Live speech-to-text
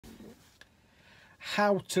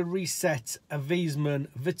how to reset a Viessmann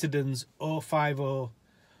Vitodens 050,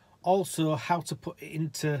 also how to put it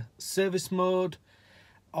into service mode,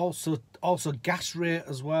 also gas rate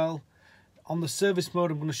as well. On the service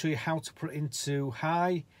mode, I'm going to show you how to put it into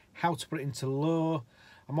high, how to put it into low.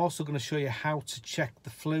 I'm also going to show you how to check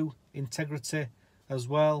the flue integrity as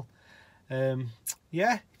well.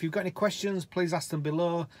 Yeah, if you've got any questions, please ask them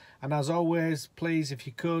below. And as always, please, if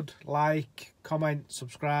you could, like, comment,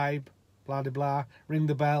 subscribe, blah blah blah, ring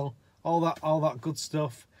the bell, all that good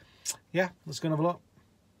stuff. Yeah, let's go and have a look.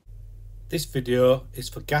 This video is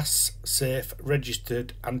for gas safe,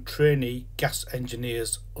 registered and trainee gas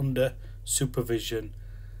engineers under supervision.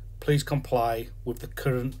 Please comply with the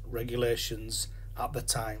current regulations at the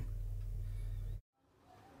time.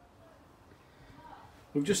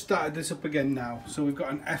 We've just started this up again now, so we've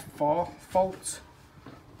got an F4 fault,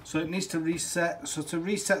 so it needs to reset. So to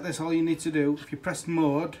reset this, all you need to do, if you press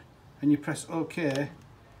mode and you press OK at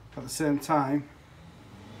the same time,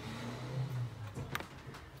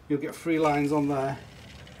 you'll get 3 lines on there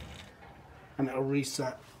and it'll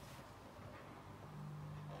reset.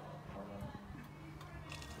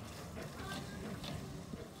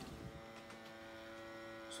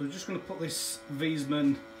 So we're just going to put this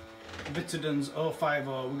Viessmann Vitodens 050,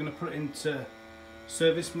 we're going to put it into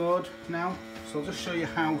service mode now. So I'll just show you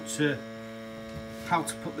how to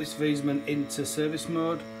put this Viessmann into service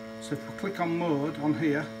mode. So if we click on mode on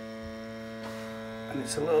here, and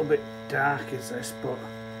it's a little bit dark is this, but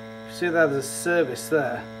you see there's a service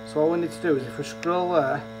there. So all we need to do is if we scroll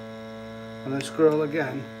there and then scroll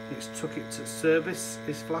again, it's took it to service,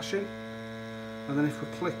 is flashing. And then if we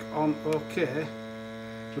click on OK,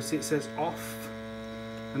 we'll see it says off.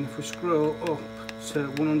 And if we scroll up to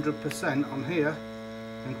 100% on here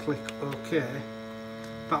and click OK,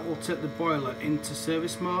 that will take the boiler into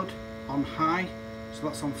service mode on high, so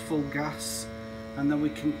that's on full gas, and then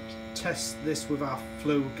we can test this with our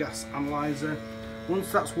flue gas analyzer. Once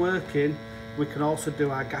that's working, we can also do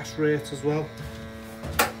our gas rate as well.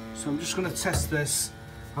 So I'm just going to test this,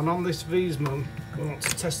 and on this Viessmann we want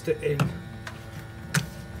to test it in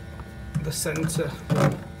the centre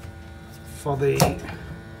for the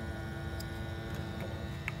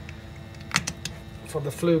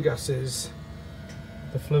flue gases.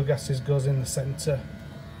 The flue gases goes in the centre.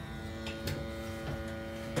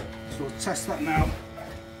 So we'll test that now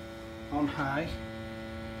on high.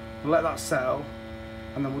 We'll let that settle,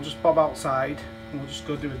 and then we'll just bob outside and we'll just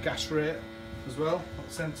go do a gas rate as well at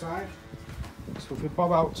the same time. So if we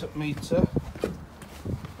bob out at meter,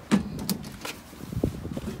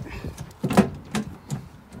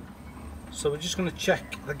 so we're just going to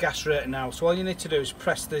check the gas rate now. So all you need to do is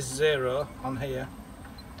press this 0 on here.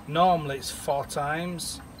 Normally it's 4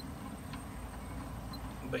 times,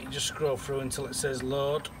 but you just scroll through until it says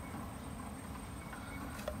load.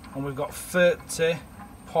 And we've got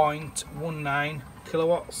 30.19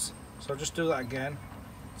 kilowatts. So I'll just do that again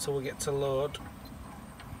until we get to load.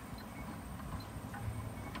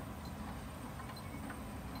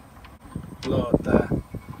 Load there.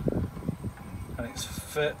 And it's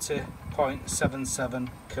 30.77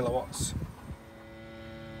 kilowatts.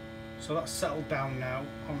 So that's settled down now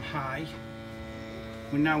on high.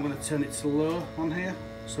 We're now going to turn it to low on here.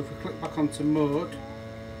 So if we click back onto mode,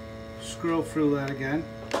 scroll through there again,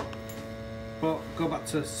 but go back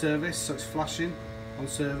to service, so it's flashing on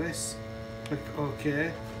service, click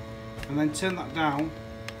OK, and then turn that down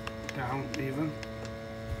even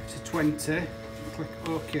to 20, click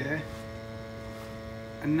OK,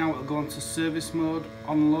 and now it'll go on to service mode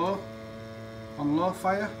on low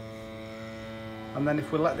fire. And then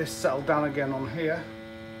if we let this settle down again on here,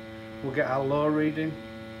 we'll get our low reading.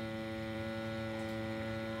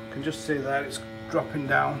 You can just see there it's dropping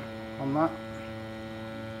down on that.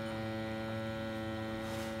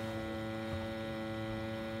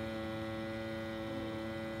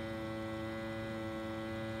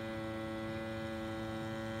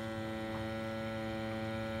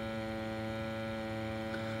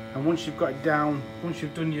 And once you've got it down, once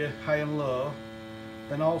you've done your high and low,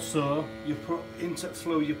 then also you put into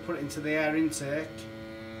flue, you put it into the air intake,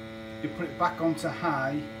 you put it back onto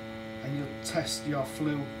high, and you'll test your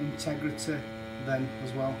flue integrity then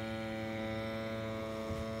as well.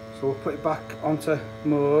 So we'll put it back onto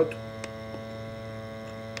mode,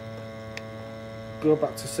 go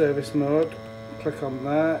back to service mode, click on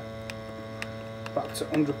there, back to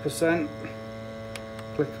 100%,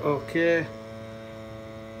 click OK,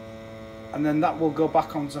 and then that will go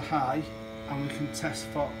back onto high, and we can test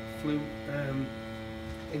for flue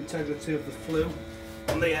integrity of the flue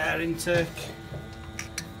on the air intake.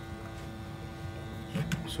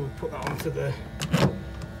 So we'll put that onto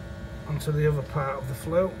onto the other part of the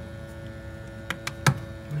flue.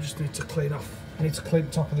 We just need to clean off. I need to clean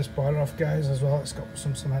the top of this boiler off, guys, as well. It's got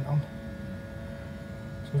some cement on.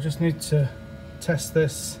 So we just need to test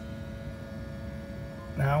this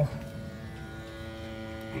now.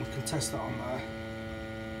 We can test that on there.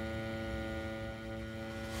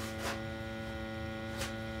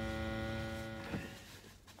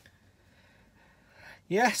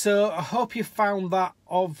 Yeah, so I hope you found that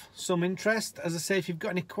of some interest. As I say, if you've got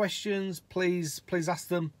any questions, please ask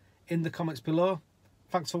them in the comments below.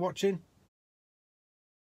 Thanks for watching.